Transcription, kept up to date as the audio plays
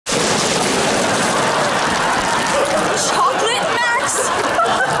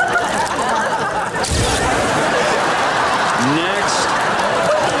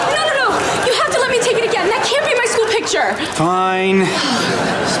Fine.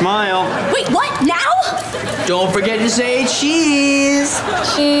 Smile. Wait, what? Now? Don't forget to say cheese.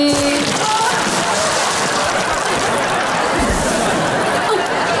 Cheese. Oh,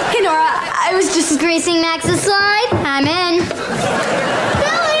 hey, Nora. I was just gracing Max's slide. I'm in. Billy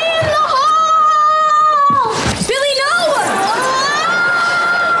in the hall! Billy, no!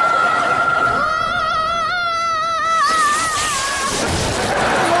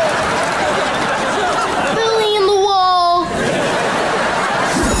 Billy in the wall.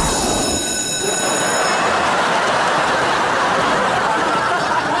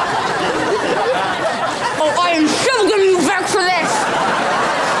 Oh, I am so giving you back for this.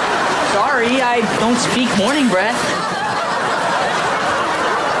 Sorry, I don't speak morning breath.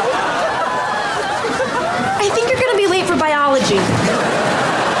 I think you're gonna be late for biology.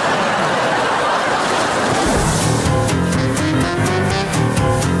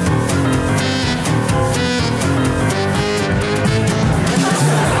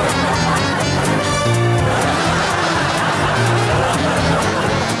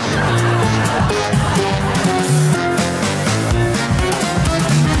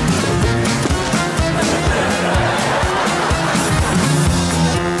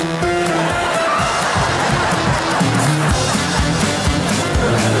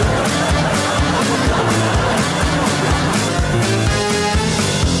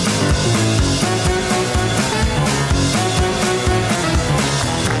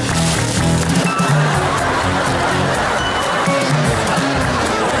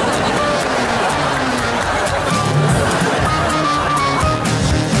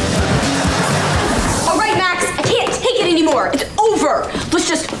 It's over. Let's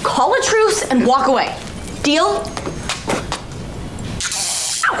just call a truce and walk away. Deal?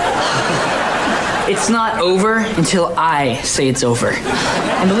 It's not over until I say it's over.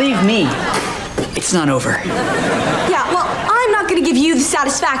 And believe me, it's not over. Yeah, well, I'm not gonna give you the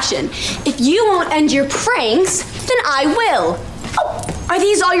satisfaction. If you won't end your pranks, then I will. Oh, are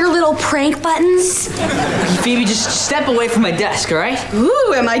these all your little prank buttons? Phoebe, just step away from my desk, all right?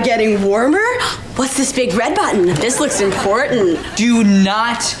 Ooh, am I getting warmer? What's this big red button? This looks important. Do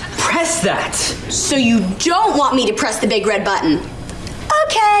not press that. So you don't want me to press the big red button?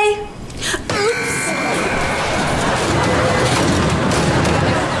 Okay. Oops.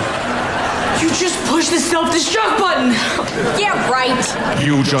 You just pushed the self-destruct button. Yeah, right.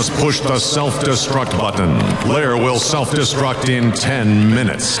 You just pushed the self-destruct button. Blair will self-destruct in 10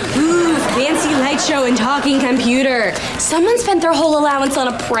 minutes. Ooh, fancy light show and talking computer. Someone spent their whole allowance on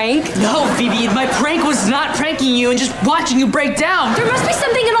a prank? No, Phoebe, my prank was not pranking you and just watching you break down. There must be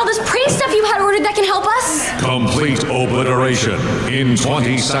something in all this prank stuff you had ordered that can help us. Complete obliteration in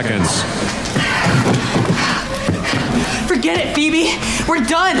 20 seconds. Forget it, Phoebe. We're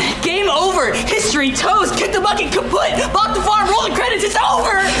done. Game over. History, toast, kick the bucket, kaput. Bought the farm, roll the credits. It's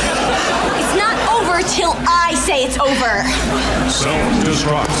over. It's not over till I say it's over.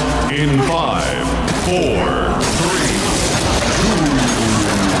 Self-destruct in 5, 4, 3,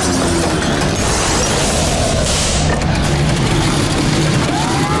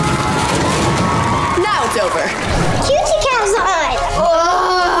 2. Now it's over. Cutie Cow's on.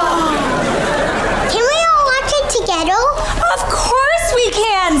 Can we all watch it together? Of course we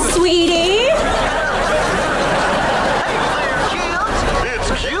can, sweetie. It's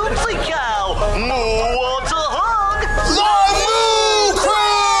Cutesy Cow. Moo wants a hug.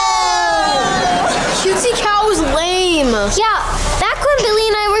 Cutesy Cow was lame. Yeah, back when Billy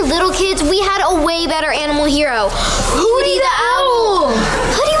and I were little kids, we had a way better animal hero. Hootie the Owl.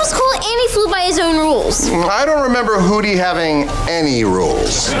 Hootie was cool and he flew by his own rules. I don't remember Hootie having any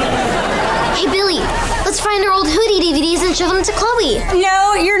rules. Hey, Billy, let's find our old Hootie DVDs and show them to Chloe.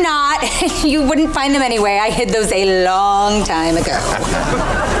 No, you're not. You wouldn't find them anyway. I hid those a long time ago.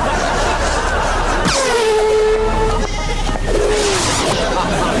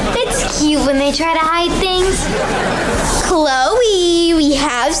 It's cute when they try to hide things. Chloe, we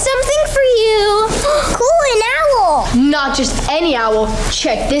have something for you. Cool, an owl. Not just any owl.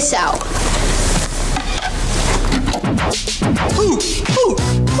 Check this out.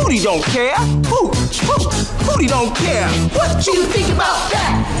 Hootie don't care. Hootie don't care. What you think about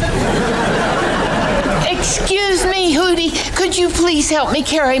that? Excuse me, Hootie. Could you please help me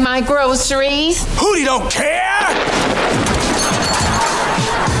carry my groceries? Hootie don't care.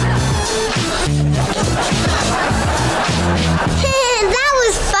 That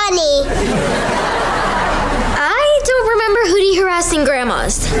was funny. I don't remember Hootie harassing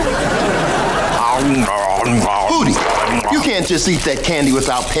grandmas. Hootie, you can't just eat that candy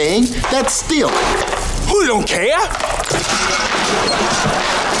without paying. That's stealing. Hootie don't care.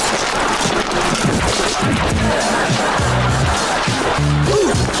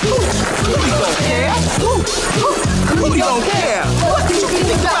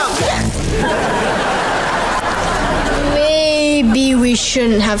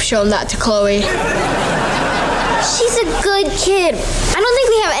 shouldn't have shown that to Chloe. She's a good kid. I don't think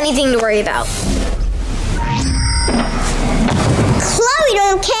we have anything to worry about. Chloe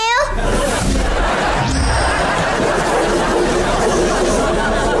don't care.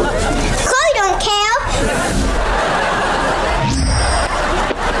 Chloe don't care.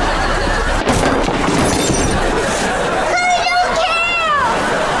 Chloe don't care.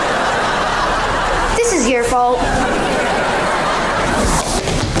 This is your fault.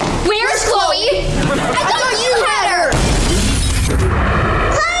 Where's Chloe? I thought you had her.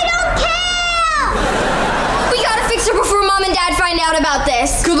 Chloe don't care. We gotta fix her before Mom and Dad find out about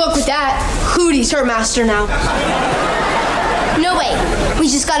this. Good luck with that. Hooty's her master now. No way. We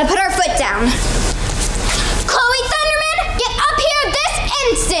just gotta put our foot down. Chloe Thunderman, get up here this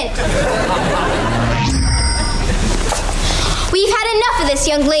instant. We've had enough of this,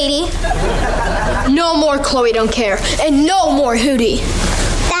 young lady. No more Chloe don't care, and no more Hooty.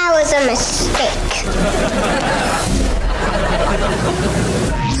 That was a mistake.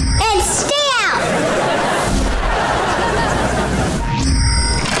 And stay out.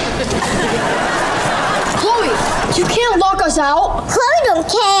 Chloe, you can't lock us out. Chloe don't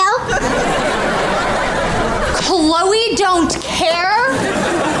care. Chloe don't care?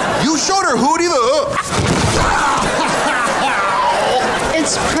 You showed her, Hooty, the...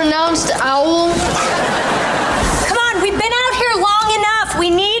 It's pronounced owl. Come on, we've been out here long enough. We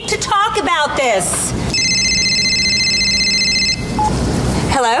need to talk about this.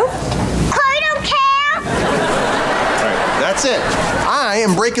 Hello? Chloe don't care. All right, that's it. I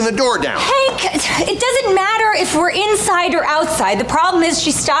am breaking the door down. Hank, it doesn't matter if we're inside or outside. The problem is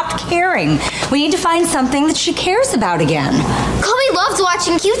she stopped caring. We need to find something that she cares about again. Chloe loves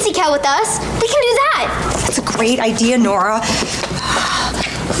watching Cutesy Cow with us. We can do that. That's a great idea, Nora.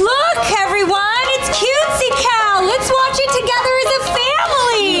 Look, everyone, it's Cutesy Cow. Let's watch it together as a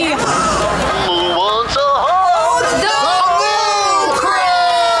family. Who wants a hug?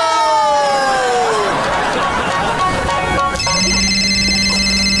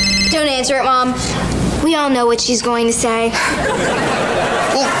 Don't answer it, Mom. We all know what she's going to say.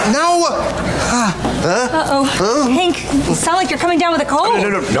 Well, now... Uh-oh. Hank, you sound like you're coming down with a cold.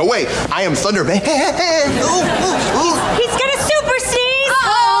 No way. I am Thunderman. He's gonna super sneeze.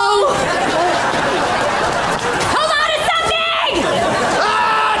 Uh-oh. Hold on to something!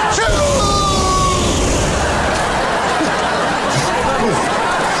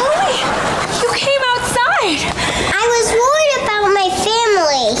 Chloe, you came outside. I was worried about my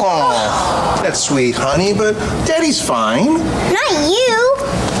family. Oh, that's sweet, honey, but Daddy's fine. Not you.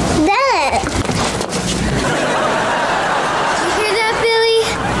 Dad. You hear that, Billy?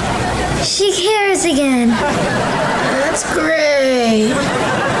 She cares again. That's great.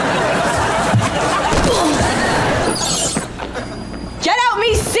 Get out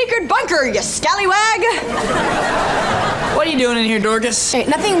me secret bunker, you scallywag! What are you doing in here, Dorcas? Hey,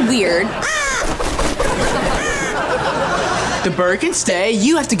 nothing weird. The bird can stay.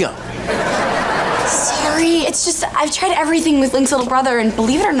 You have to go. Sorry, it's just I've tried everything with Link's little brother, and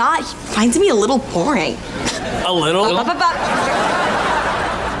believe it or not, he finds me a little boring. A little?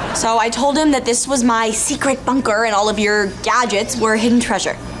 So I told him that this was my secret bunker and all of your gadgets were hidden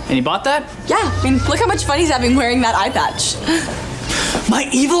treasure. And he bought that? Yeah, I mean, look how much fun he's having wearing that eye patch. My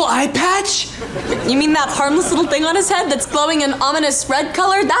evil eye patch? You mean that harmless little thing on his head that's glowing an ominous red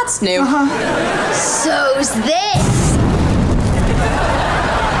color? That's new. So's this.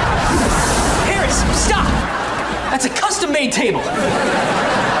 Harris, stop! That's a custom-made table.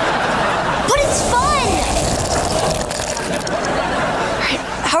 But it's fun.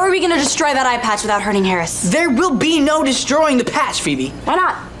 How are we gonna destroy that eye patch without hurting Harris? There will be no destroying the patch, Phoebe. Why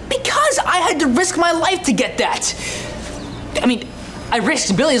not? Because I had to risk my life to get that. I mean, I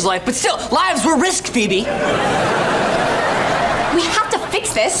risked Billy's life, but still, lives were risked, Phoebe. We have to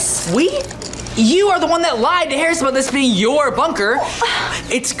fix this. We? You are the one that lied to Harris about this being your bunker.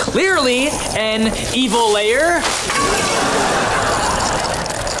 It's clearly an evil layer.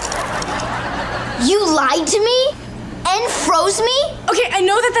 You lied to me? And froze me? Okay, I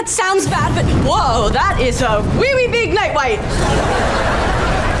know that sounds bad, but whoa, that is a wee big night white.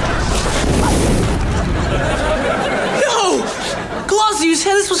 No! Glossy, you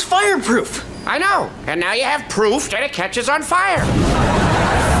said this was fireproof. I know, and now you have proof that it catches on fire.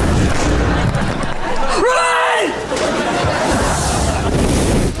 Run!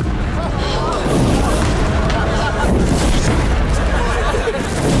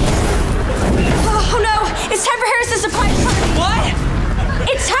 Oh no, it's time for Harris's surprise party. What?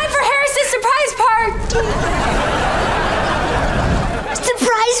 It's time for Harris's surprise party.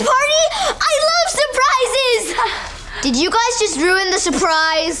 Surprise party? I love surprises! Did you guys just just ruined the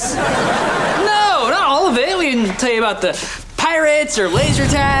surprise? No, not all of it. We didn't tell you about the pirates or laser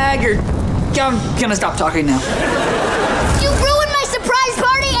tag or... I'm gonna stop talking now. You ruined my surprise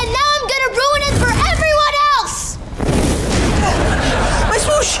party, and now I'm gonna ruin it for everyone else! My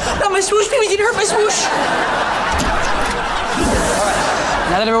swoosh! Not my swoosh, baby, didn't hurt my swoosh!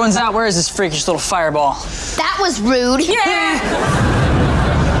 Now that everyone's out, where is this freakish little fireball? That was rude. Yeah!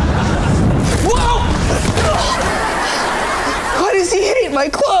 Whoa! Why does he hate my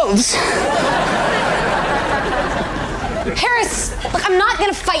clothes? Harris, look, I'm not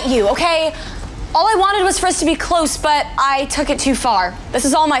gonna fight you, okay? All I wanted was for us to be close, but I took it too far. This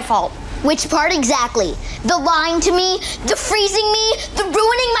is all my fault. Which part exactly? The lying to me, the freezing me, the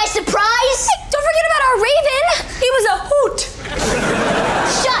ruining my surprise? Hey, don't forget about our Raven. He was a hoot.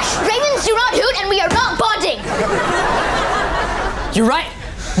 Shush! Ravens do not hoot, and we are not bonding. You're right.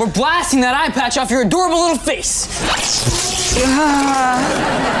 We're blasting that eye patch off your adorable little face.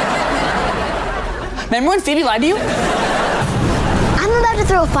 Remember when Phoebe lied to you? I'm about to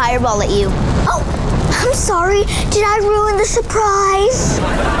throw a fireball at you. Oh, I'm sorry. Did I ruin the surprise?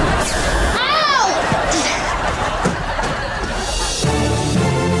 Ow!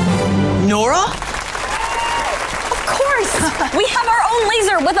 Nora? Of course. We have our own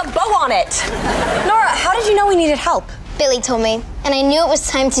laser with a bow on it. Nora, how did you know we needed help? Billy told me, and I knew it was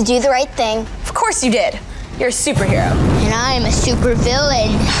time to do the right thing. Of course you did. You're a superhero. And I'm a super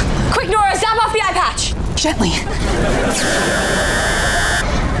villain. Quick, Nora, zap off the eye patch. Gently.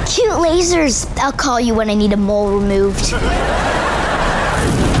 Cute lasers. I'll call you when I need a mole removed.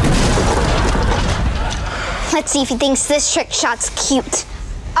 Let's see if he thinks this trick shot's cute.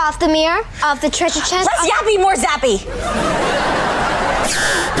 Off the mirror, off the treasure chest. Less yappy, more zappy.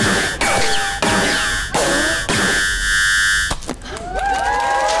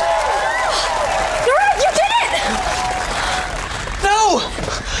 Nora, you did it! No!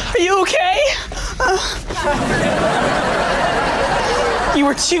 Are you okay? You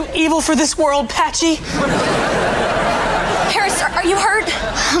were too evil for this world, Patchy. Harris, are you hurt?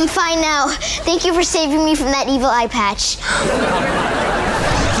 I'm fine now. Thank you for saving me from that evil eye patch.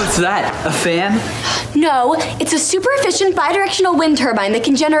 What's that? A fan? No, it's a super efficient bidirectional wind turbine that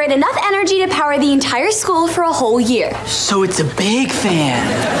can generate enough energy to power the entire school for a whole year. So it's a big fan.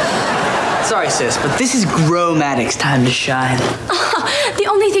 Sorry, sis, but this is Gromatic's time to shine. The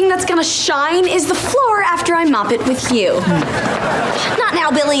only thing that's gonna shine is the floor after I mop it with you. Not now,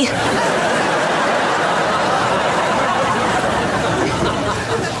 Billy.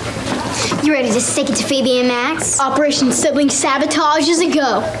 You ready to stick it to Phoebe and Max? Operation Sibling Sabotage is a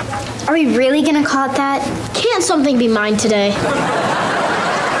go. Are we really gonna call it that? Can't something be mine today?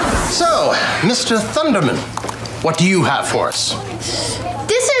 So, Mr. Thunderman, what do you have for us?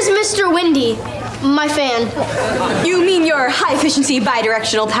 This is Mr. Windy, my fan. You mean your high-efficiency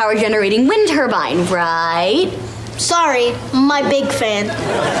bidirectional power-generating wind turbine, right? Sorry, my big fan.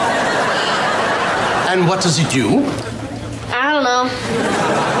 And what does it do? I don't know.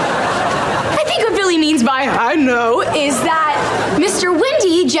 I think what Billy means by I know is that Mr.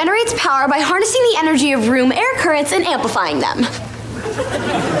 Windy generates power by harnessing the energy of room air currents and amplifying them.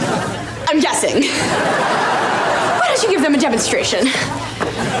 I'm guessing. Why don't you give them a demonstration?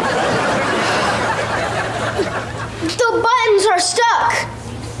 The buttons are stuck,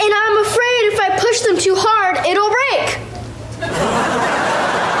 and I'm afraid if I push them too hard, it'll break.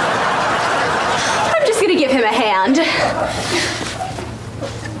 I'm just gonna give him a hand.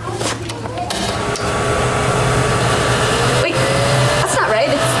 Wait, that's not right.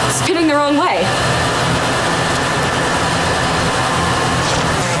 It's spinning the wrong way.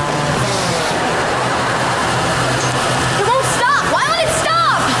 It won't stop. Why won't it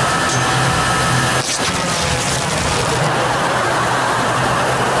stop?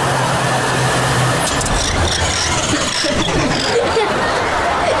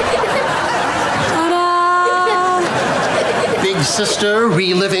 Big sister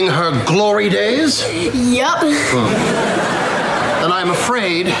reliving her glory days? Yup. Then I'm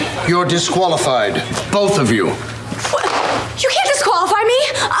afraid you're disqualified, both of you. What? You can't disqualify me.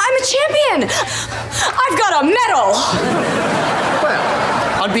 I'm a champion. I've got a medal.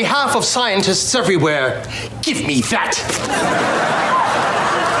 Well, on behalf of scientists everywhere, give me that.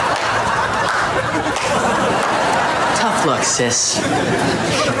 Tough luck, sis.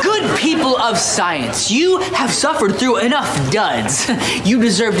 Good people of science, you have suffered through enough duds. You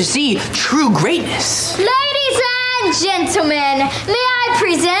deserve to see true greatness. Ladies and gentlemen, may I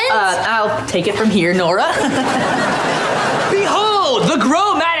present? I'll take it from here, Nora. Behold, the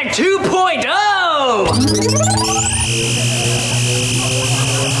Gromatic 2.0!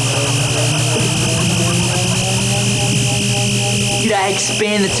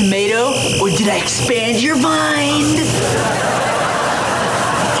 expand the tomato, or did I expand your mind?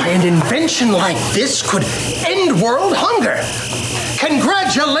 An invention like this could end world hunger.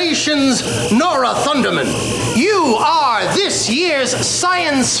 Congratulations, Nora Thunderman. You are this year's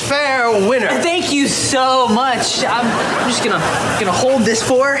science fair winner. Thank you so much. I'm just gonna hold this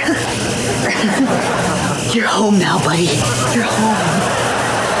for. You're home now, buddy. You're home.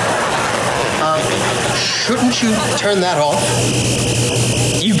 Shouldn't you turn that off?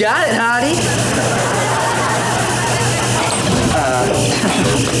 You got it, Hottie.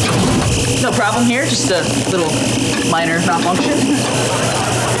 No problem here, just a little minor malfunction.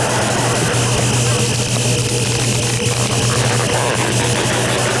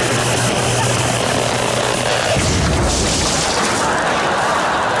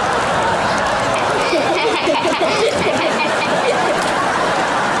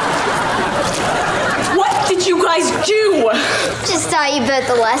 What did you guys do? Just thought you'd bet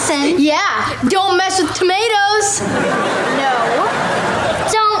the lesson. Yeah, don't mess with tomatoes. No.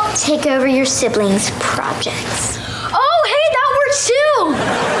 Don't take over your siblings' projects. Oh, hey, that works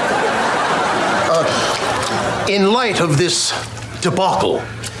too. In light of this debacle,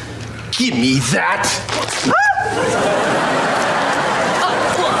 give me that.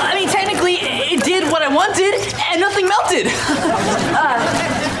 Well, I mean, technically, it did what I wanted, and nothing melted.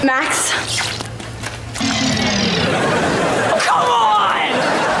 Max? Come on!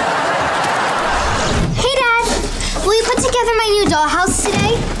 Hey, Dad. Will you put together my new dollhouse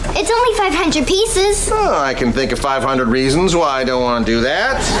today? It's only 500 pieces. Oh, I can think of 500 reasons why I don't want to do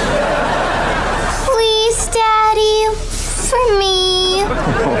that. Please, Daddy. For me.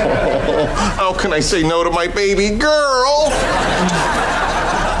 How can I say no to my baby girl?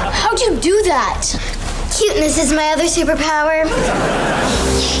 How'd you do that? Cuteness is my other superpower.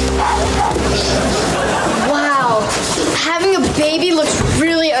 Wow, having a baby looks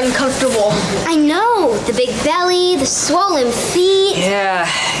really uncomfortable. I know. The big belly, the swollen feet. Yeah,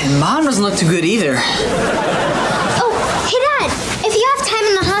 and Mom doesn't look too good either. Oh, hey, Dad. If you have time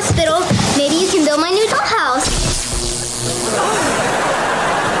in the hospital, maybe you can build my new dollhouse.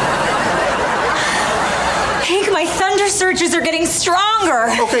 Hank, my thunder surges are getting stronger.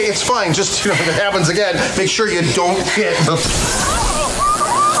 Okay, it's fine. Just, if it happens again, make sure you don't hit the...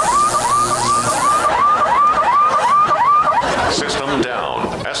 System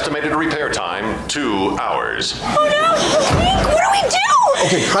down. Estimated repair time, 2 hours. Oh no! Hank, what do we do?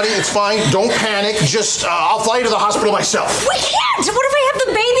 Okay, honey, it's fine. Don't panic. Just, I'll fly you to the hospital myself. We can't! What if I have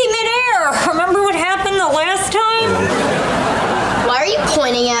the baby midair? Remember what happened the last time? Why are you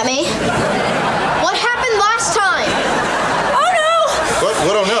pointing at me? What happened last time? Oh no! What?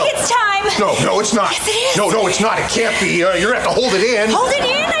 Oh no. It's time! No, it's not. Yes, it is. No, it's not. It can't be. You're gonna have to hold it in. Hold it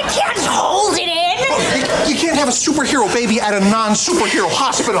in? I can't hold it in! You can't have a superhero baby at a non-superhero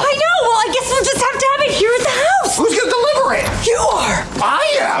hospital. I know! Well, I guess we'll just have to have it here at the house! Who's gonna deliver it? You are! I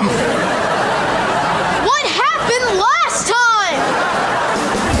am! What happened last time?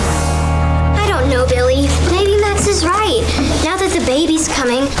 I don't know, Billy. Maybe Max is right. Now that the baby's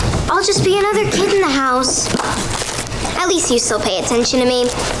coming, I'll just be another kid in the house. At least you still pay attention to me.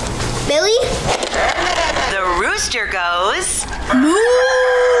 Billy? The rooster goes... Moo!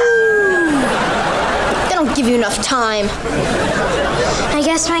 They don't give you enough time. I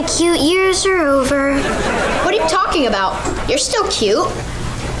guess my cute years are over. What are you talking about? You're still cute.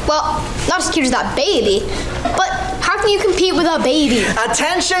 Well, not as cute as that baby, but how can you compete with a baby?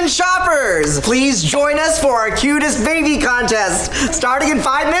 Attention shoppers! Please join us for our cutest baby contest, starting in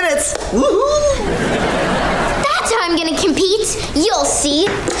 5 minutes. Woohoo! That's how I'm gonna compete. You'll see.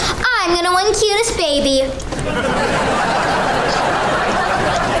 I'm gonna win cutest baby.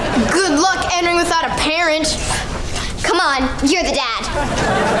 Good luck entering without a parent. Come on, you're the dad.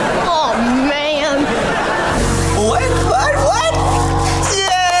 Oh, man. What?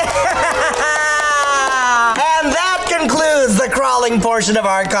 Yeah! And that concludes the crawling portion of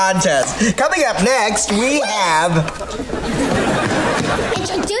our contest. Coming up next, we have...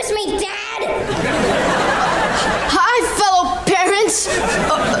 Introduce me, Dad! Hi, fellow parents.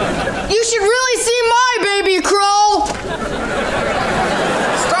 You should really see my baby crawl.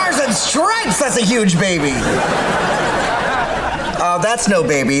 Stars and Stripes, that's a huge baby. That's no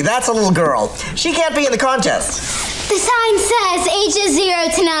baby. That's a little girl. She can't be in the contest. The sign says ages 0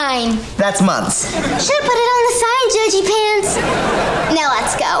 to 9. That's months. Should've put it on the sign, Judgy Pants. Now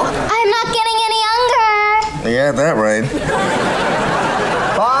let's go. I'm not getting any younger. Yeah, that right.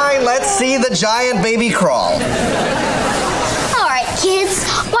 Fine, let's see the giant baby crawl. All right, kids.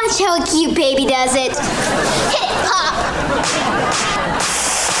 Watch how a cute baby does it. Hip hop.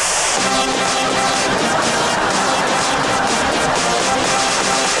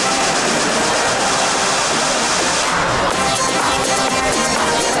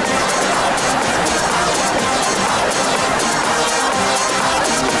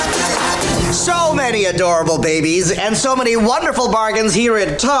 many adorable babies and so many wonderful bargains here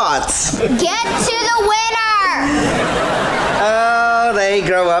at Tots. Get to the winner! Oh, they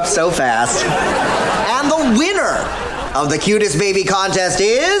grow up so fast. And the winner of the cutest baby contest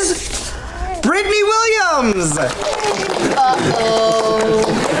is Brittany Williams. Uh-oh.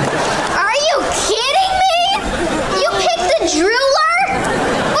 Are you kidding me? You picked the drooler?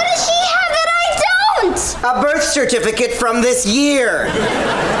 What does she have that I don't? A birth certificate from this year.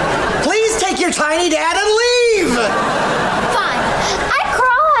 Please take your tiny dad and leave. Fine. I'd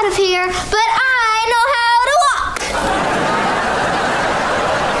crawl out of here, but I know how to walk.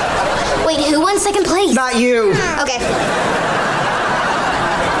 Wait, who won second place? Not you. Okay.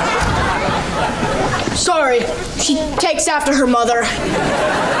 Sorry, she takes after her mother.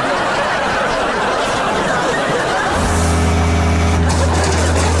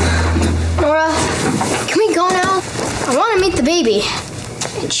 Nora, can we go now? I want to meet the baby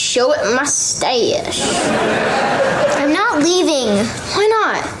and show it my stash. I'm not leaving. Why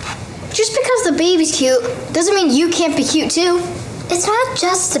not? Just because the baby's cute doesn't mean you can't be cute too. It's not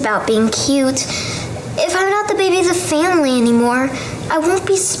just about being cute. If I'm not the baby of the family anymore, I won't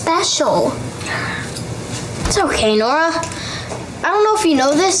be special. It's okay, Nora. I don't know if you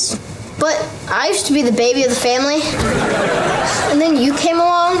know this, but I used to be the baby of the family. And then you came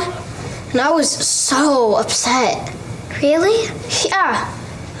along, and I was so upset. Really? Yeah.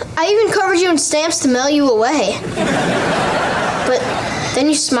 I even covered you in stamps to mail you away. But then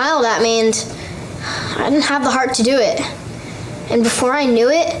you smiled at me, and I didn't have the heart to do it. And before I knew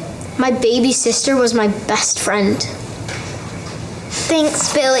it, my baby sister was my best friend.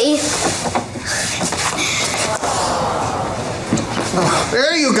 Thanks, Billy.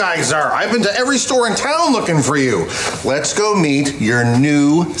 There you guys are. I've been to every store in town looking for you. Let's go meet your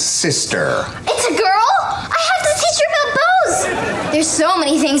new sister. It's a girl? I have to teach her about bows. There's so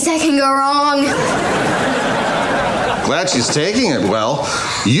many things that can go wrong. Glad she's taking it well.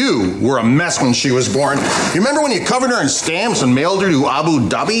 You were a mess when she was born. You remember when you covered her in stamps and mailed her to Abu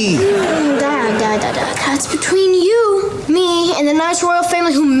Dhabi? Dad. That's between you, me, and the nice royal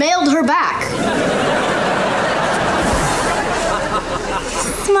family who mailed her back.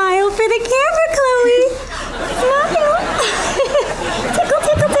 Smile for the camera, Chloe. Smile. Tickle,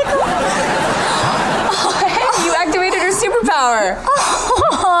 tickle, tickle. Oh, hey, you activated her superpower.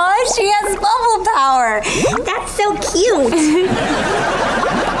 Oh, she has bubble power. That's so cute.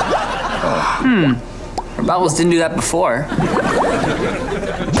 Her bubbles didn't do that before.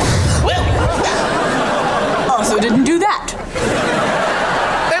 Also didn't do that.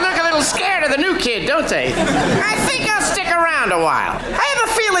 They look a little scared of the new kid, don't they? I think I'll stick around a while. I have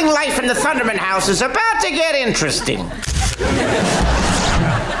a feeling life in the Thunderman house is about to get interesting.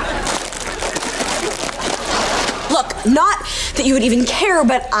 Look, not that you would even care,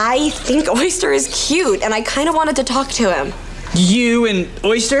 but I think Oyster is cute, and I kind of wanted to talk to him. You and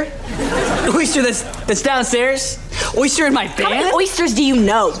Oyster? Oyster that's downstairs? Oyster in my band? How many oysters do you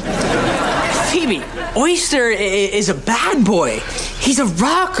know? Phoebe, Oyster is a bad boy. He's a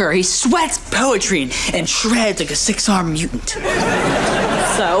rocker. He sweats poetry and shreds like a 6-armed mutant.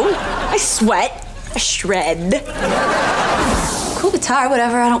 So, I sweat, I shred. Cool guitar,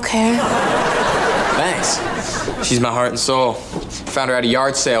 whatever, I don't care. Thanks. She's my heart and soul. Found her at a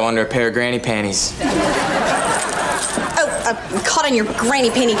yard sale under a pair of granny panties. Oh, caught on your granny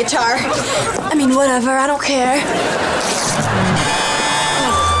panty guitar. I mean, whatever, I don't care.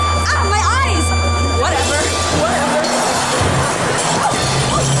 Ah, my eyes! Whatever.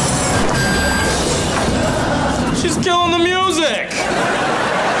 She's killing the music!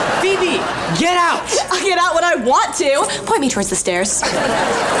 Phoebe, get out! I'll get out when I want to. Point me towards the stairs.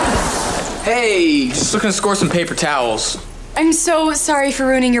 Hey, just looking to score some paper towels. I'm so sorry for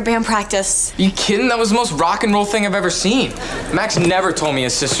ruining your band practice. You kidding? That was the most rock and roll thing I've ever seen. Max never told me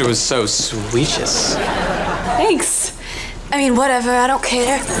his sister was so sweetious. Thanks. I mean, whatever, I don't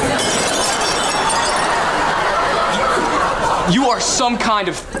care. You are some kind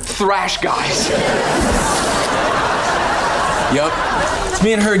of thrash guys. Yup. It's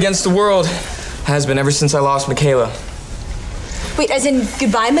me and her against the world. Has been ever since I lost Michaela. Wait, as in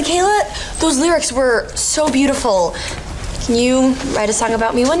goodbye, Michaela? Those lyrics were so beautiful. Can you write a song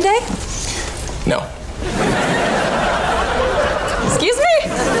about me one day? No. Excuse me?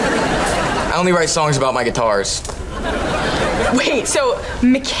 I only write songs about my guitars. Wait, so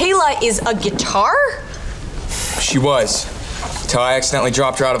Michaela is a guitar? She was. Till I accidentally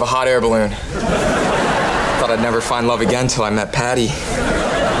dropped her out of a hot air balloon. Thought I'd never find love again till I met Patty.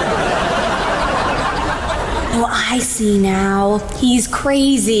 Oh, I see now. He's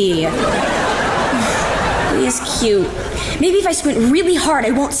crazy. He's cute. Maybe if I squint really hard,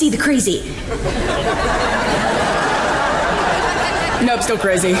 I won't see the crazy. Nope, still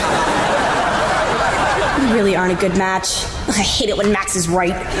crazy. We really aren't a good match. Ugh, I hate it when Max is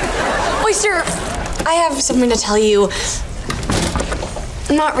right. Oyster, I have something to tell you.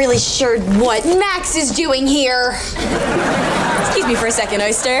 I'm not really sure what Max is doing here. Excuse me for a second,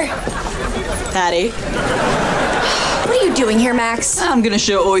 Oyster. Patty. What are you doing here, Max? I'm gonna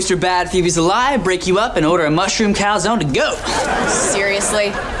show Oyster Bad Phoebe's alive, break you up, and order a mushroom calzone to go.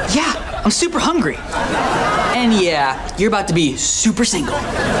 Seriously? Yeah, I'm super hungry. And yeah, you're about to be super single.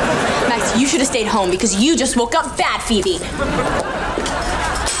 Max, you should have stayed home because you just woke up Bad Phoebe. Pick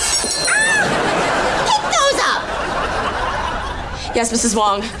those up! Yes, Mrs.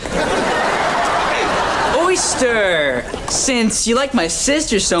 Wong. Oyster! Since you like my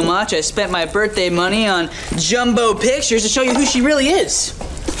sister so much, I spent my birthday money on jumbo pictures to show you who she really is.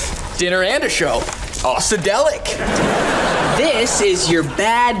 Dinner and a show. Awesodelic. This is your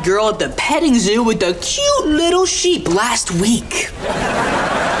bad girl at the petting zoo with the cute little sheep last week.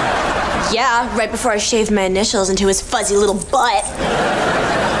 Yeah, right before I shaved my initials into his fuzzy little butt.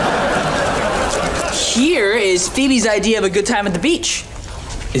 Here is Phoebe's idea of a good time at the beach.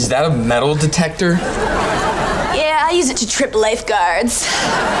 Is that a metal detector? Yeah, I use it to trip lifeguards.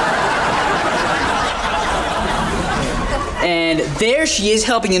 And there she is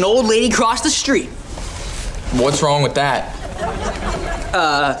helping an old lady cross the street. What's wrong with that?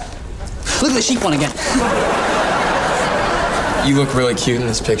 Look at the sheep one again. You look really cute in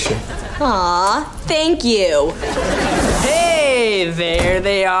this picture. Aw, thank you. Hey, there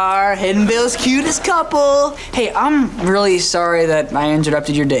they are, Hiddenville's cutest couple. Hey, I'm really sorry that I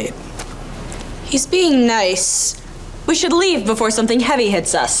interrupted your date. He's being nice. We should leave before something heavy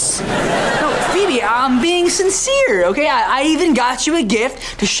hits us. No, Phoebe, I'm being sincere, okay? I even got you a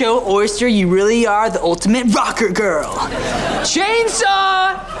gift to show Oyster you really are the ultimate rocker girl.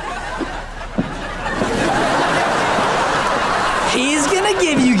 Chainsaw! He's gonna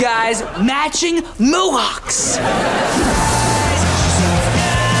give you guys matching mohawks.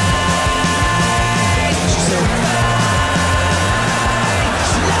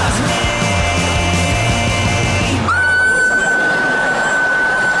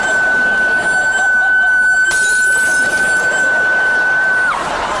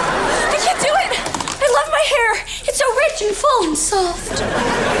 And full and soft.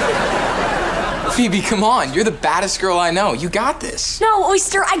 Phoebe, come on. You're the baddest girl I know. You got this. No,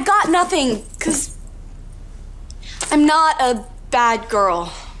 Oyster, I got nothing. Because I'm not a bad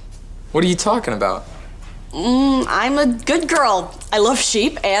girl. What are you talking about? I'm a good girl. I love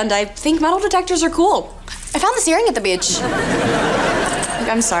sheep, and I think metal detectors are cool. I found this earring at the beach. Look,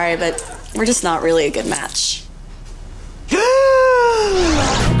 I'm sorry, but we're just not really a good match. Alright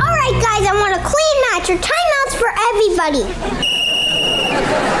guys, I want a clean match or timeouts for everybody.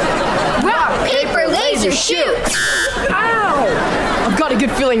 Rock, paper, laser, shoot! Ow! I've got a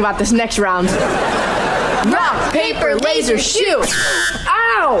good feeling about this next round. Rock, paper, laser, shoot!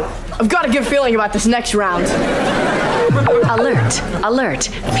 Ow! I've got a good feeling about this next round. Alert, alert,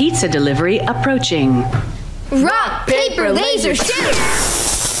 pizza delivery approaching. Rock, paper, laser, shoot!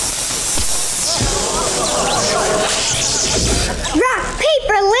 Rock,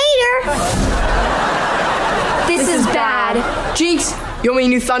 paper, later! This is bad. Jinx, you want me a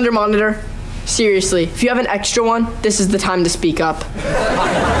new Thunder monitor? Seriously, if you have an extra one, this is the time to speak up.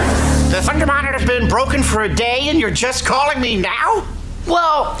 The Thunder monitor's been broken for a day and you're just calling me now?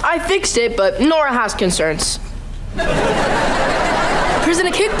 Well, I fixed it, but Nora has concerns.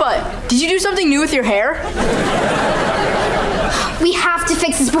 President Kickbutt, did you do something new with your hair? We have to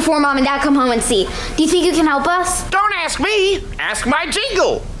fix this before Mom and Dad come home and see. Do you think you can help us? Don't ask me. Ask my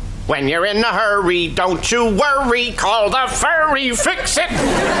jingle. When you're in a hurry, don't you worry. Call the furry, fix it.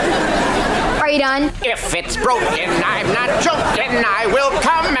 Are you done? If it's broken, I'm not joking. I will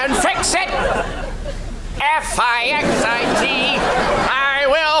come and fix it. F-I-X-I-T, I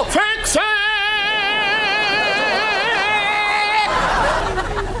will fix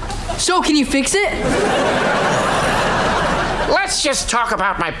it. So, can you fix it? Let's just talk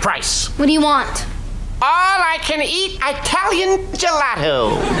about my price. What do you want? All I can eat Italian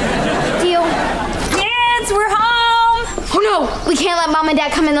gelato. Deal. Kids, we're home! Oh no, we can't let Mom and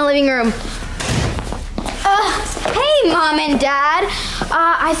Dad come in the living room. Hey, Mom and Dad.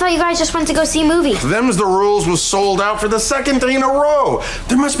 I thought you guys just went to go see a movie. Them's the rules was sold out for the second day in a row.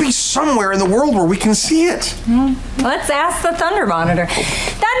 There must be somewhere in the world where we can see it. Let's ask the Thunder Monitor.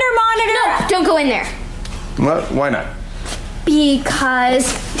 Thunder Monitor! No, don't go in there. What? Why not?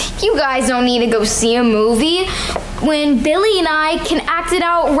 Because You guys don't need to go see a movie when Billy and I can act it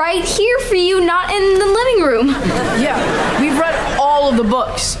out right here for you, not in the living room. Yeah, we've read all of the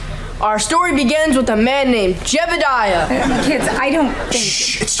books. Our story begins with a man named Jebediah. Kids, I don't think...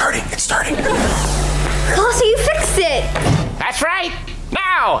 Shh, it's starting. Colosso, you fixed it. That's right.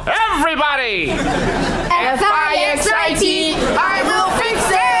 Now, everybody! F-I-X-I-T, I will fix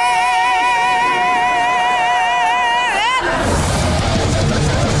it!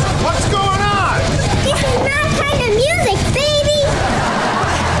 What's going on? This is my kind of music, baby.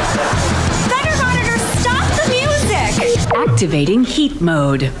 Thunder Monitor, stop the music! Activating heat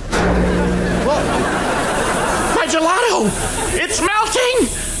mode. Whoa. My gelato! It's melting!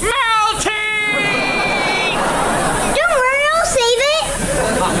 Don't worry, I'll save it.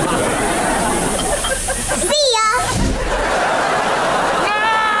 See ya.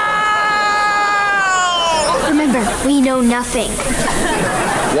 Remember, we know nothing.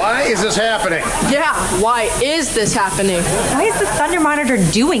 Why is this happening? Yeah, why is this happening? Why is the Thunder Monitor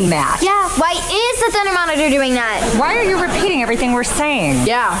doing that? Yeah, why is the Thunder Monitor doing that? Why are you repeating everything we're saying?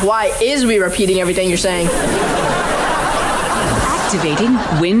 Yeah, why is we repeating everything you're saying? Activating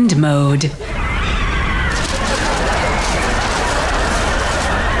wind mode.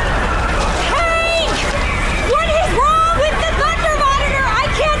 Hank! What is wrong with the Thunder Monitor?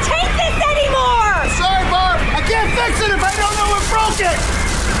 I can't take this anymore! Sorry, Barb. I can't fix it if I don't know what broke it.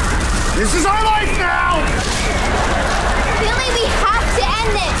 This is our life now. Billy, we have to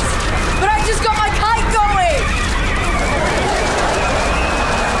end this. But I just got my kite going!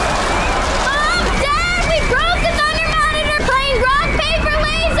 Mom, Dad, we broke the Thunder Monitor playing rock, paper,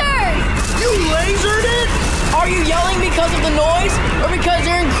 lasers! You lasered it? Are you yelling because of the noise or because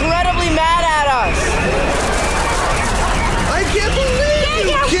you're incredibly mad at us? I can't believe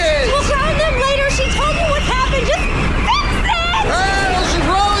you kids. We'll ground them later. She told you what happened. Just fix it! Well, she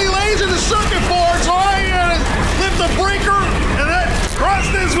probably lasered the circuit board, so I lift the breaker and then cross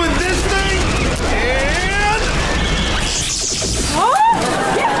this with this thing and... All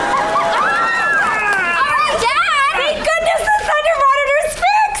right, Dad! Thank goodness the Thunder Monitor's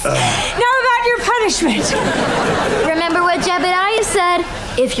fixed! Now about your punishment. Remember what Jebediah said?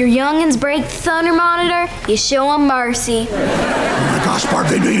 If your youngins break the Thunder Monitor, you show them mercy. Oh my gosh, Barb,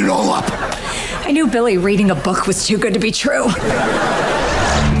 they made it all up. I knew Billy reading a book was too good to be true.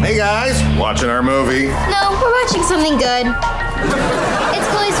 Hey guys, watching our movie. No, we're watching something good. It's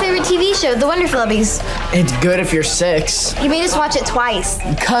Chloe's favorite TV show, The Wonder Flubbies. It's good if you're 6. You made us watch it twice.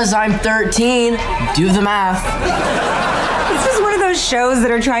 Because I'm 13. Do the math. This is one of those shows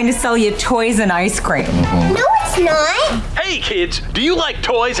that are trying to sell you toys and ice cream. No, it's not. Hey kids, do you like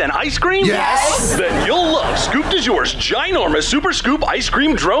toys and ice cream? Yes. Then you'll love Scoop de Jour's ginormous Super Scoop Ice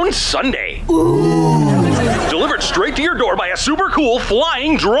Cream Drone Sundae. Delivered straight to your door by a super cool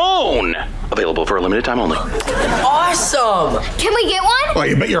flying drone. Available for a limited time only. Awesome! Can we get one? Well,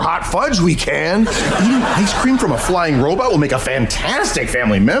 you bet your hot fudge we can. Eating ice cream from a flying robot will make a fantastic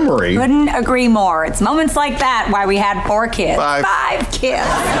family memory. Couldn't agree more. It's moments like that why we had 4 kids. 5. 5 kids.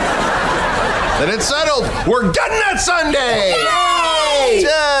 Then it's settled. We're getting that Sunday. Yay!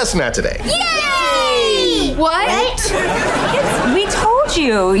 Just not today. Yay! What? Kids, we told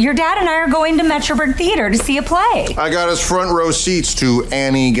you. Your dad and I are going to Metroburg Theater to see a play. I got us front row seats to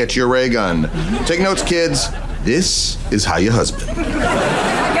Annie Get Your Ray Gun. Take notes, kids. This is how you husband.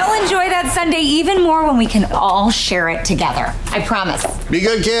 You'll enjoy that Sunday even more when we can all share it together. I promise. Be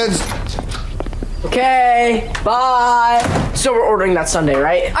good, kids. Okay, bye. So we're ordering that Sunday,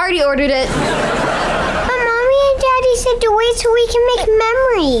 right? Already ordered it. But Mommy and Daddy said to wait so we can make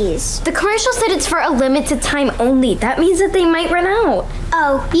memories. The commercial said it's for a limited time only. That means that they might run out.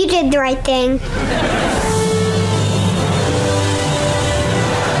 Oh, you did the right thing.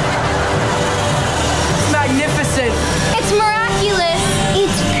 Magnificent. It's miraculous.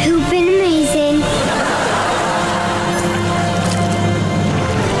 It's poopin' amazing.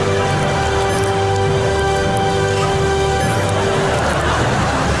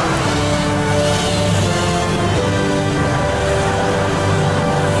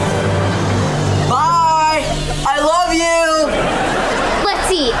 Bye. I love you.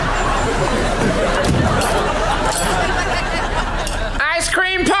 Let's eat. Ice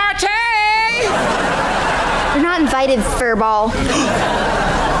cream party! You're not invited, furball.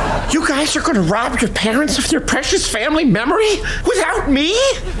 You guys are gonna rob your parents of their precious family memory without me?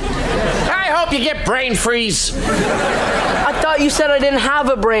 I hope you get brain freeze. I thought you said I didn't have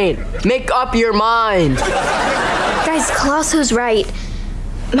a brain. Make up your mind. Guys, Colosso's right.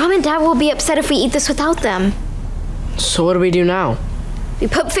 Mom and Dad will be upset if we eat this without them. So what do we do now? We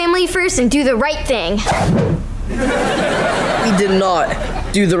put family first and do the right thing. We did not.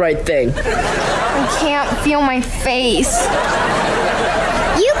 do the right thing. I can't feel my face.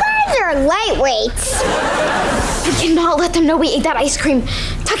 You guys are lightweights. You cannot let them know we ate that ice cream.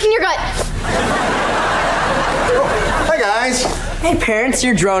 Tuck in your gut. Hi, guys. Hey, parents,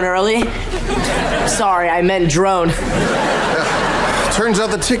 you're drone early. Sorry, I meant drone. Turns out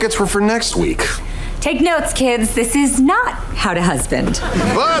the tickets were for next week. Take notes, kids. This is not How to Husband.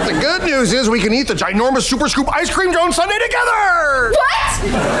 But the good news is we can eat the ginormous Super Scoop ice cream drone sundae together! What?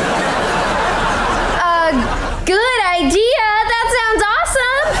 Good idea. That sounds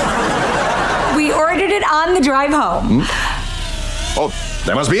awesome. We ordered it on the drive home. Oh,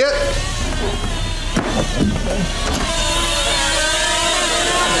 that must be it.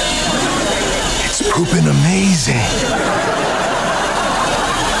 It's pooping amazing.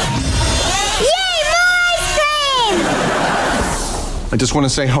 I just want to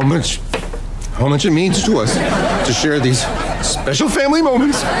say how much it means to us to share these special family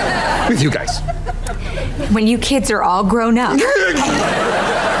moments with you guys. When you kids are all grown up.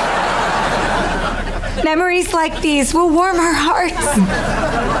 Memories like these will warm our hearts.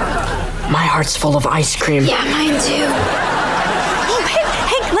 My heart's full of ice cream. Yeah, mine too. Oh, hey,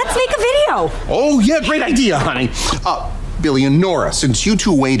 let's make a video. Oh, yeah, great idea, honey. Billy and Nora, since you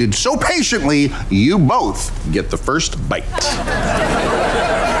two waited so patiently, you both get the first bite.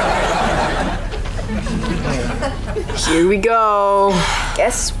 Here we go.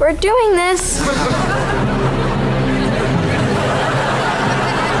 Guess we're doing this.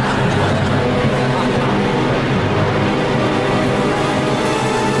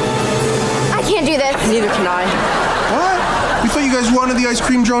 I can't do this. Neither can I. What? We thought you guys wanted the ice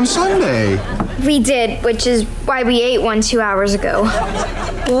cream drone sundae. We did, which is why we ate one 2 hours ago.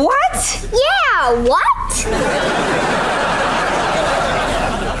 What? Yeah, what?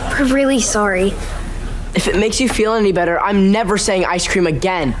 We're really sorry. If it makes you feel any better, I'm never saying ice cream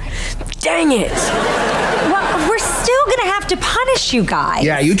again. Dang it! Well, we're still gonna have to punish you guys.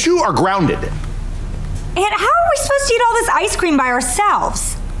 Yeah, you two are grounded. And how are we supposed to eat all this ice cream by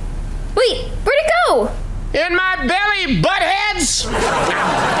ourselves? Wait, where'd it go? In my belly, buttheads!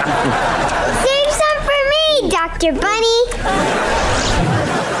 Save some for me, Dr. Bunny.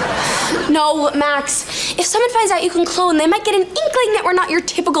 No, Max. If someone finds out you can clone, they might get an inkling that we're not your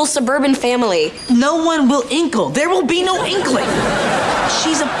typical suburban family. No one will inkle. There will be no inkling.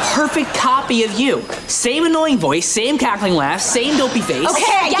 She's a perfect copy of you. Same annoying voice, same cackling laugh, same dopey face. Okay,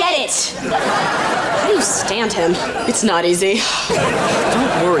 I get it. How do you stand him? It's not easy.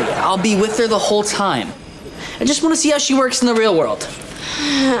 Don't worry, I'll be with her the whole time. I just want to see how she works in the real world.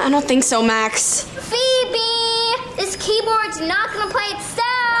 I don't think so, Max. Phoebe! This keyboard's not gonna play itself.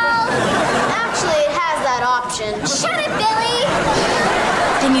 Actually, it has that option. Shut it, Billy!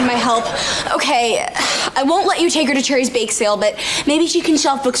 They need my help. Okay, I won't let you take her to Cherry's bake sale, but maybe she can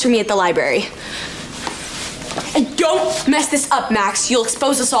shelf books for me at the library. And don't mess this up, Max. You'll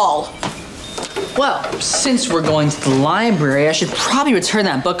expose us all. Well, since we're going to the library, I should probably return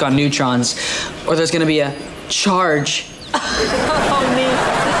that book on neutrons, or there's gonna be a charge. Oh, man.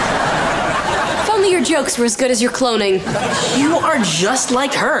 If only your jokes were as good as your cloning. You are just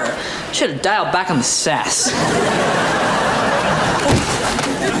like her. Should have dialed back on the sass.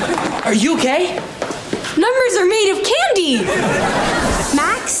 Are you okay? Numbers are made of candy.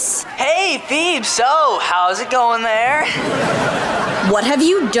 Max? Hey, Phoebe, so how's it going there? What have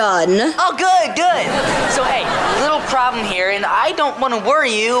you done? Oh, good, good. So, hey, little problem here, and I don't want to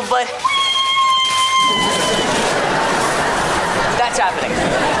worry you, but that's happening.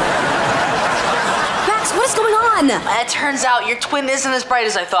 Max, what is going on? It turns out your twin isn't as bright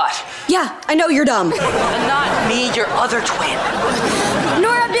as I thought. Yeah, I know you're dumb. And not me, your other twin.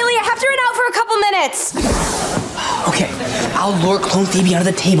 Nora, Billy, I have to run out for a couple minutes. Okay, I'll lure clone Phoebe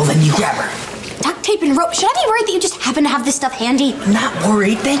under the table, then you grab her. Duct tape and rope. Should I be worried that you just happen to have this stuff handy? Not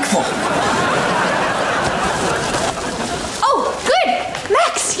worried, thankful. Oh, good!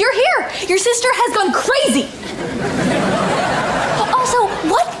 Max, you're here! Your sister has gone crazy! Also,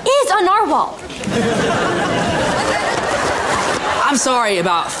 what is a narwhal? I'm sorry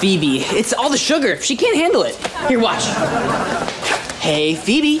about Phoebe. It's all the sugar. She can't handle it. Here, watch. Hey,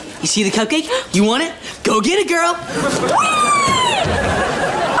 Phoebe, you see the cupcake? You want it? Go get it, girl. Oh,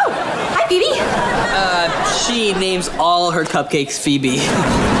 hi, Phoebe. She names all her cupcakes Phoebe.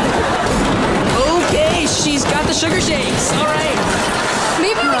 Okay, she's got the sugar shakes. All right.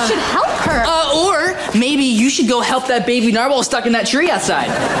 Maybe we should help her. Or maybe you should go help that baby narwhal stuck in that tree outside.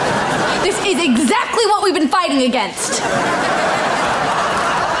 This is exactly what we've been fighting against.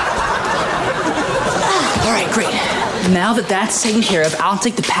 All right, great. Now that that's taken care of, I'll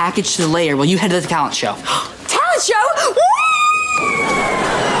take the package to the lair while you head to the talent show. Talent show? Woo!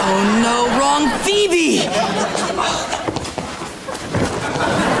 no, wrong Phoebe!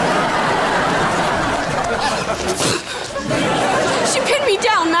 She pinned me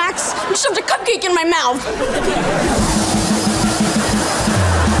down, Max, and shoved a cupcake in my mouth.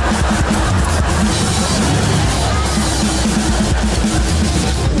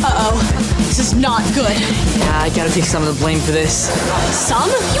 Uh-oh, this is not good. Yeah, I gotta take some of the blame for this.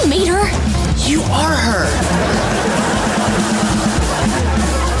 Some? You made her. You are her.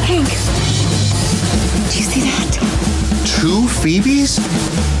 Hank, do you see that? 2 Phoebes?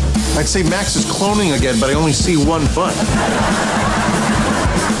 I'd say Max is cloning again, but I only see one foot.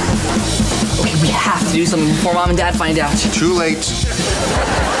 Okay, we have to do something before Mom and Dad find out. Too late.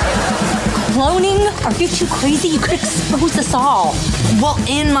 Cloning? Are you too crazy? You could expose us all. Well,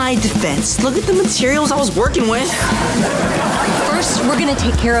 in my defense, look at the materials I was working with. First, we're gonna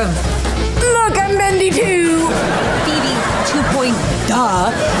take care of... Look, I'm bendy too. Phoebe 2.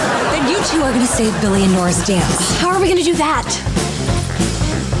 Duh. Then you two are gonna save Billy and Nora's dance. How are we gonna do that?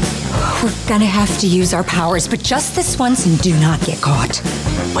 We're gonna have to use our powers, but just this once and do not get caught.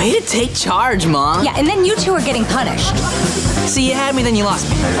 Way to take charge, Mom. Yeah, and then you two are getting punished. See, you had me, then you lost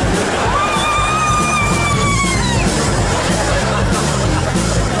me.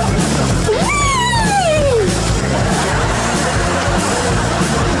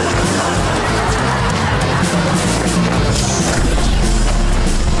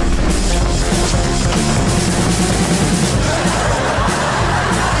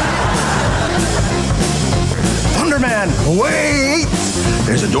 Thunderman, wait!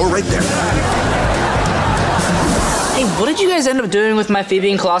 There's a door right there. Hey, what did you guys end up doing with my Phoebe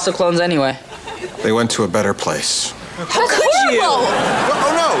and Colossal clones anyway? They went to a better place. How could you? Oh,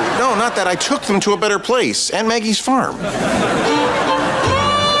 no, not that. I took them to a better place. Aunt Maggie's farm.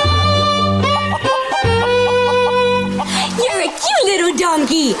 You're a cute little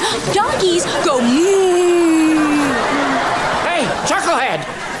donkey. Donkeys go moo. Hey, Chucklehead,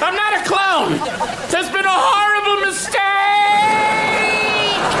 I'm not a clone. There's been a horrible mistake.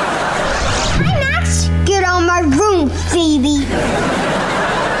 Hi, Max. Get out of my room, Phoebe.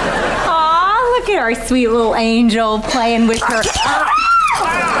 Aw, look at our sweet little angel playing with her.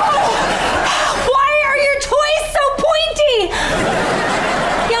 Why are your toys so pointy?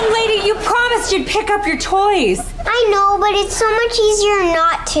 Young lady, you promised you'd pick up your toys. I know, but it's so much easier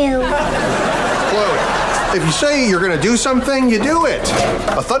not to. Chloe, if you say you're gonna do something, you do it.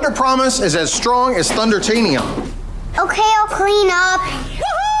 A thunder promise is as strong as Thundertanium. Okay, I'll clean up.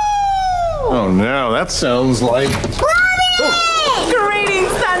 Oh no, that sounds like...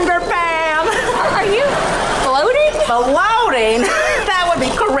 Greetings, Thunder Pam. Are you floating? Floating? That would be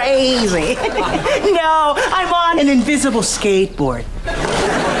crazy. No, I'm on an invisible skateboard.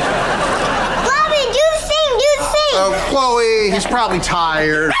 Robin, do the thing, do the thing. Oh, Chloe, he's probably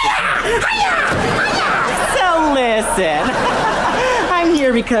tired. So listen, I'm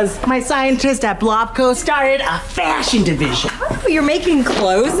here because my scientist at Blobco started a fashion division. Oh, you're making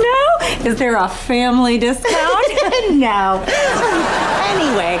clothes now? Is there a family discount? No.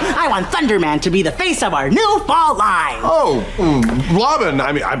 Anyway, I want Thunderman to be the face of our new fall line. Oh, Robin,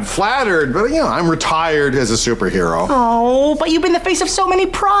 I mean, I'm flattered, but I'm retired as a superhero. Oh, but you've been the face of so many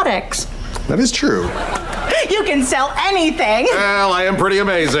products. That is true. You can sell anything. Well, I am pretty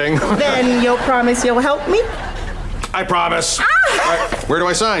amazing. Then you'll promise you'll help me? I promise. Right, where do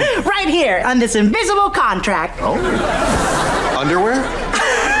I sign? Right here on this invisible contract. Oh. Underwear?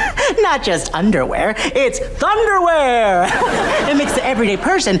 Not just underwear, it's Thunderwear. It makes the everyday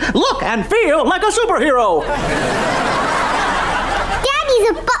person look and feel like a superhero. Daddy's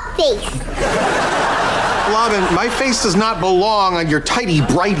a butt face. Robin, my face does not belong on your tidy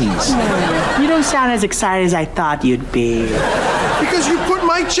brighties. You don't sound as excited as I thought you'd be. Because you put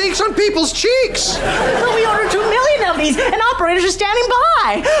my cheeks on people's cheeks. Well, we ordered 2 million of these, and operators are standing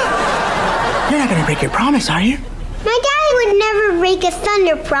by. You're not gonna break your promise, are you? My daddy would never break a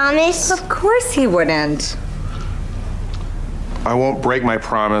thunder promise. Of course he wouldn't. I won't break my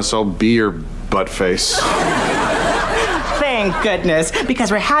promise. I'll be your butt face. Thank goodness,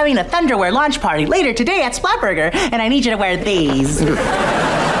 because we're having a Thunderwear launch party later today at Splatburger, and I need you to wear these. Oh,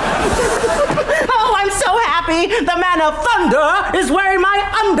 I'm so happy! The man of thunder is wearing my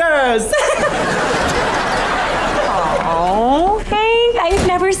unders! Oh, Hank, I've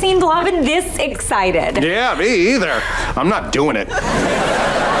never seen Blobbin this excited. Yeah, me either. I'm not doing it.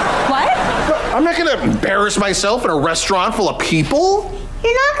 What? I'm not gonna embarrass myself in a restaurant full of people.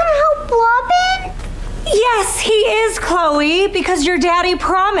 You're not gonna help Blobbin? Yes, he is, Chloe, because your daddy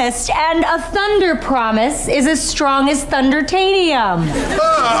promised, and a thunder promise is as strong as Thundertanium.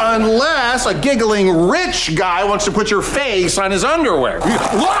 Unless a giggling rich guy wants to put your face on his underwear.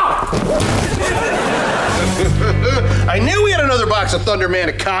 Wow! I knew we had another box of Thunder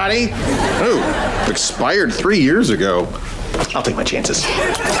Manicotti. Ooh, expired 3 years ago. I'll take my chances.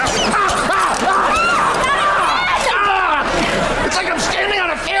 It's like I'm standing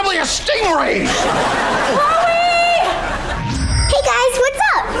on a family of stingrays. Chloe! Hey guys, what's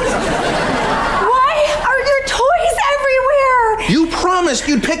up? Why are your toys everywhere? You promised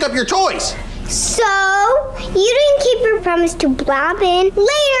you'd pick up your toys. So, you didn't keep your promise to Blobbin.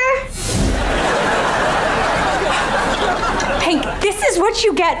 Later! Hank, this is what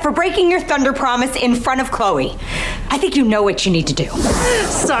you get for breaking your thunder promise in front of Chloe. I think you know what you need to do.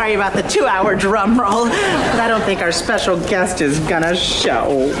 Sorry about the 2-hour drum roll, but I don't think our special guest is gonna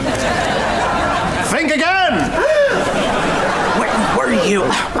show. Think again! Where were you?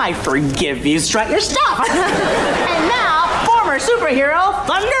 I forgive you. Strut your stuff. And now, former superhero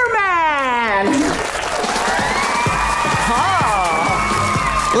Thunderman.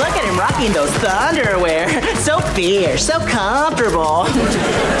 Look at him rocking those Thunderwear. So fierce, so comfortable.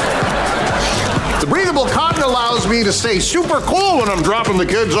 The breathable cotton allows me to stay super cool when I'm dropping the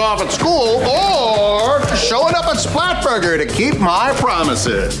kids off at school or showing up at Splatburger to keep my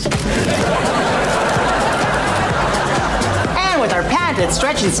promises. And with our patented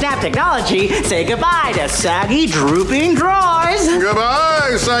stretch and snap technology, say goodbye to saggy, drooping drawers.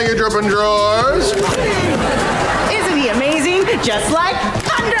 Goodbye, saggy, drooping drawers. Isn't he amazing? Just like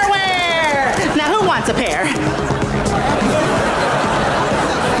underwear! Now who wants a pair?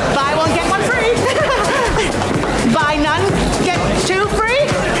 Buy one, get one free. Buy none, get two free.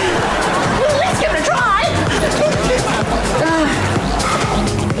 Let's give it a try.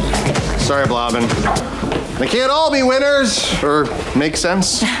 Sorry, Blobbin. They can't all be winners, or make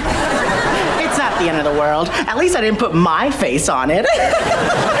sense. It's not the end of the world. At least I didn't put my face on it.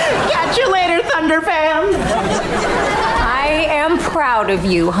 Catch you later, Thunder fam. I am proud of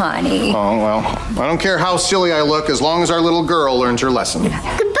you, honey. Oh, well, I don't care how silly I look as long as our little girl learns her lesson.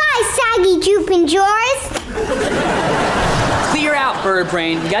 Goodbye, saggy drooping drawers. Clear out, bird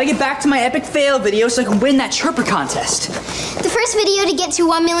brain. You gotta get back to my epic fail video so I can win that chirper contest. The first video to get to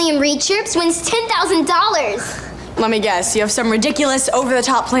 1 million read chirps wins $10,000. Let me guess, you have some ridiculous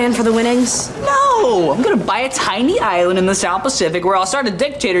over-the-top plan for the winnings? No, I'm gonna buy a tiny island in the South Pacific where I'll start a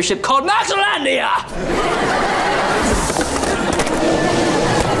dictatorship called Maxalandia.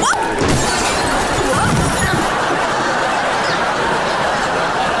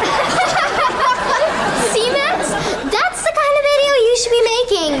 Should be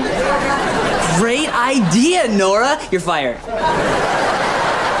making. Great idea, Nora. You're fired.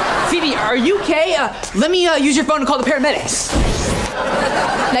 Phoebe, are you okay? Let me use your phone to call the paramedics.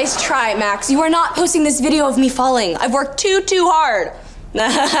 Nice try, Max. You are not posting this video of me falling. I've worked too hard.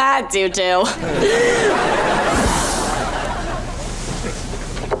 Too.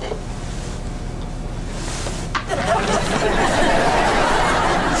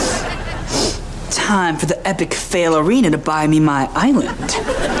 Time for the epic fail arena to buy me my island.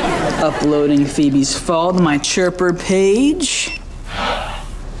 Uploading Phoebe's fall to my chirper page.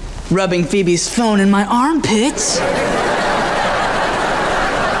 Rubbing Phoebe's phone in my armpits.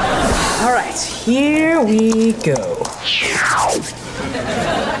 All right, here we go.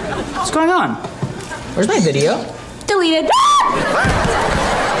 What's going on? Where's my video? Deleted.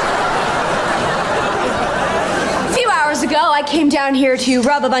 Hours ago, I came down here to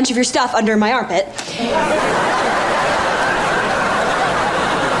rub a bunch of your stuff under my armpit.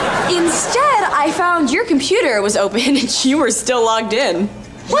 Instead, I found your computer was open and you were still logged in.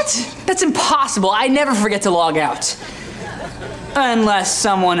 What? That's impossible. I never forget to log out. Unless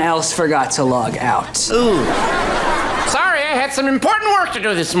someone else forgot to log out. Ooh. Sorry, I had some important work to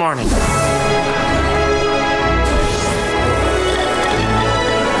do this morning.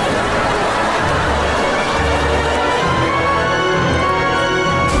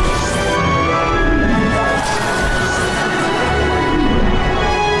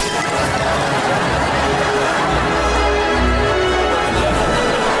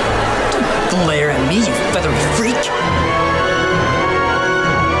 Glare at me, you feathery freak.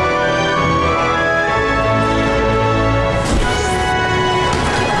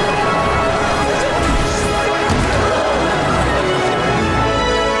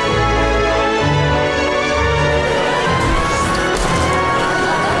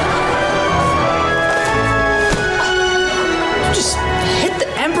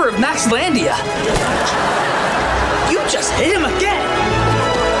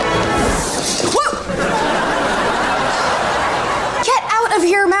 out of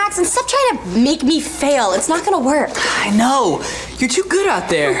here, Max, and stop trying to make me fail. It's not gonna work. I know. You're too good out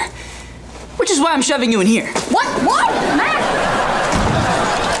there. Which is why I'm shoving you in here. What? Max!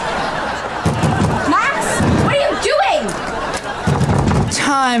 Max, what are you doing?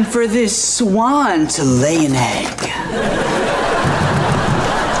 Time for this swan to lay an egg.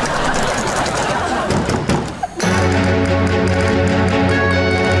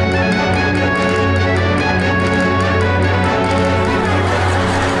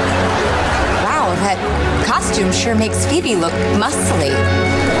 Costume sure makes Phoebe look muscly.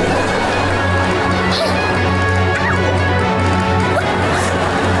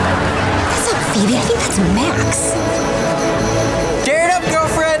 That's not Phoebe, I think that's Max. Gear it up,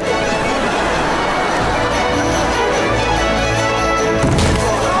 girlfriend!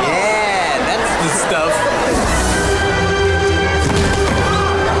 Yeah, that's the stuff.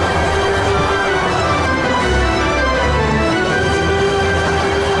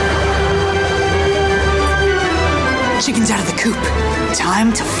 Chickens out of the coop.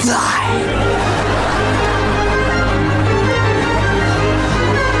 Time to fly.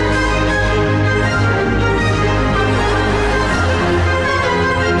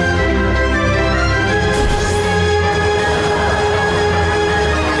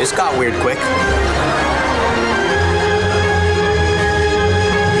 This got weird quick.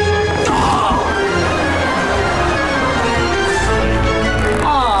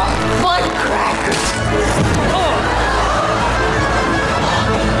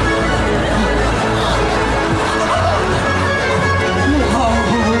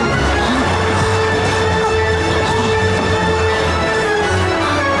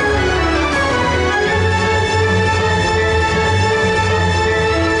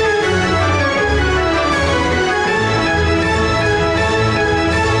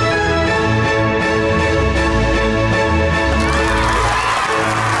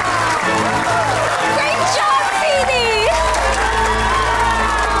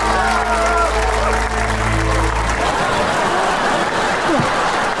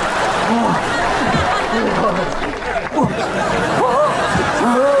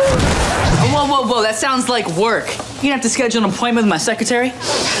 Whoa, that sounds like work. You gonna have to schedule an appointment with my secretary?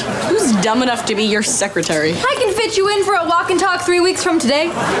 Who's dumb enough to be your secretary? I can fit you in for a walk and talk 3 weeks from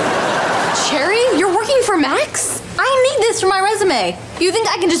today. Cherry, you're working for Max? I need this for my resume. You think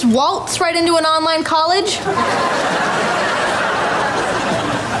I can just waltz right into an online college?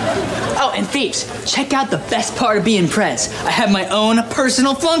 Oh, and Phoebes, check out the best part of being Prez. I have my own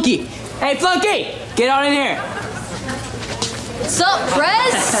personal flunky. Hey, flunky, get on in here. What's up,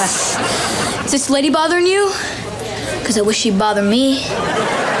 Prez? Is this lady bothering you? Because I wish she'd bother me.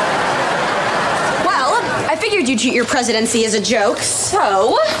 Well, I figured you'd treat your presidency as a joke,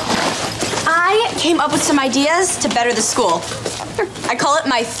 so I came up with some ideas to better the school. I call it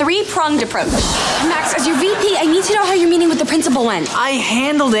my three-pronged approach. Max, as your VP, I need to know how your meeting with the principal went. I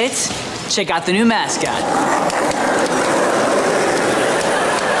handled it. Check out the new mascot.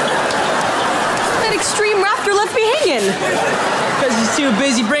 That extreme raptor left me hanging. Because he's too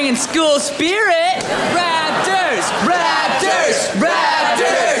busy bringing school spirit. Raptors! Raptors!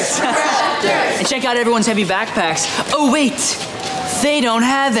 Raptors! Raptors! And check out everyone's heavy backpacks. Oh, wait. They don't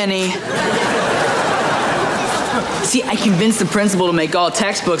have any. See, I convinced the principal to make all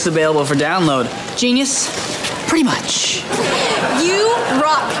textbooks available for download. Genius? Pretty much. You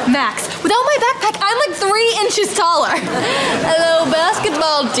rock, Max. Without my backpack, I'm like 3 inches taller. Hello,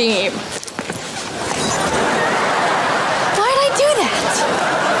 basketball team. Why'd I do that?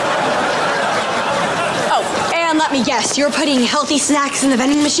 Oh, and let me guess, you're putting healthy snacks in the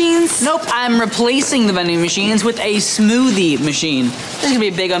vending machines? Nope, I'm replacing the vending machines with a smoothie machine. There's gonna be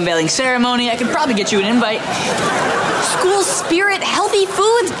a big unveiling ceremony. I could probably get you an invite. School spirit, healthy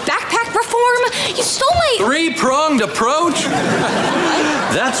foods, backpack reform. You stole my... Three-pronged approach?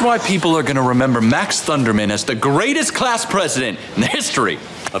 That's why people are gonna remember Max Thunderman as the greatest class president in the history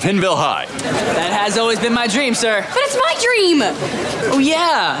of Hinnville High. That has always been my dream, sir. But it's my dream! Oh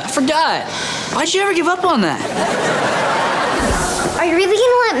yeah, I forgot. Why'd you ever give up on that? Are you really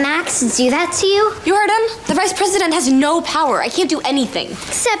gonna let Max do that to you? You heard him? The vice president has no power. I can't do anything.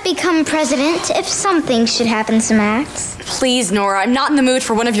 Except become president if something should happen to Max. Please, Nora, I'm not in the mood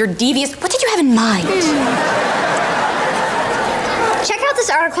for one of your devious... What did you have in mind? Check out this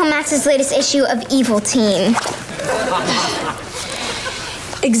article in Max's latest issue of Evil Teen.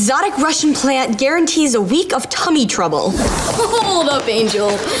 Exotic Russian plant guarantees a week of tummy trouble. Hold up, Angel.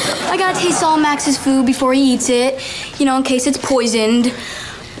 I gotta taste all Max's food before he eats it, you know, in case it's poisoned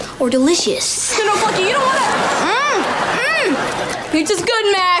or delicious. No, Funky, you don't wanna... Pizza's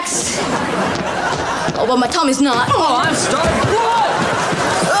good, Max. Oh, but my tummy's not. Oh, I'm starving. Whoa!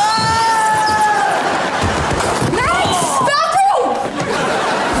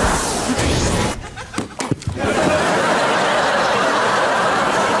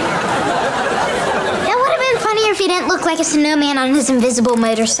 a snowman on his invisible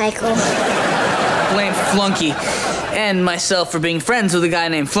motorcycle. Blame Flunky and myself for being friends with a guy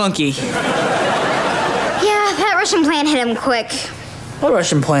named Flunky. Yeah, that Russian plan hit him quick. What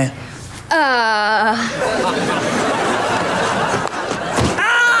Russian plan?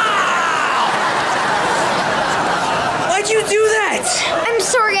 Why'd you do that? I'm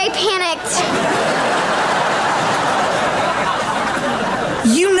sorry, I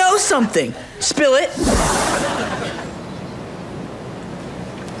panicked. You know something. Spill it.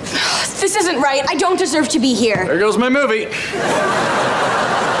 This isn't right. I don't deserve to be here. There goes my movie.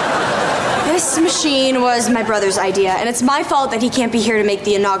 This machine was my brother's idea, and it's my fault that he can't be here to make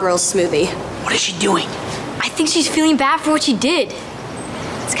the inaugural smoothie. What is she doing? I think she's feeling bad for what she did.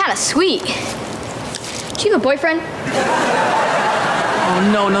 It's kind of sweet. Do you have a boyfriend?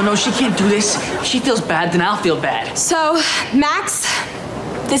 Oh, no, she can't do this. If she feels bad, then I'll feel bad. So, Max,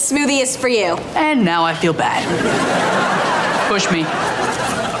 this smoothie is for you. And now I feel bad. Push me.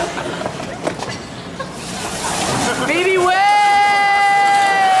 Baby, wait!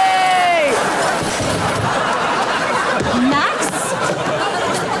 Max?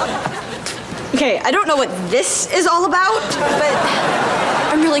 Okay, I don't know what this is all about, but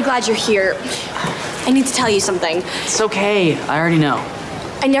I'm really glad you're here. I need to tell you something. It's okay. I already know.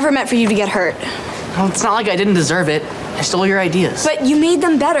 I never meant for you to get hurt. Well, it's not like I didn't deserve it. I stole your ideas. But you made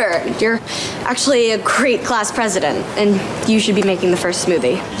them better. You're actually a great class president, and you should be making the first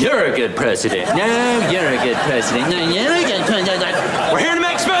smoothie. You're a good president. No, you're a good president. No, you're a good president. We're here to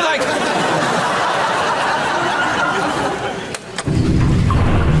make smoothie.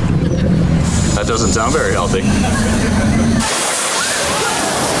 That doesn't sound very healthy.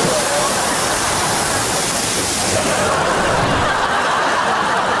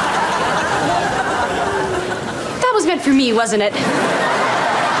 That was meant for me, wasn't it?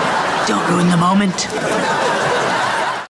 Don't ruin the moment.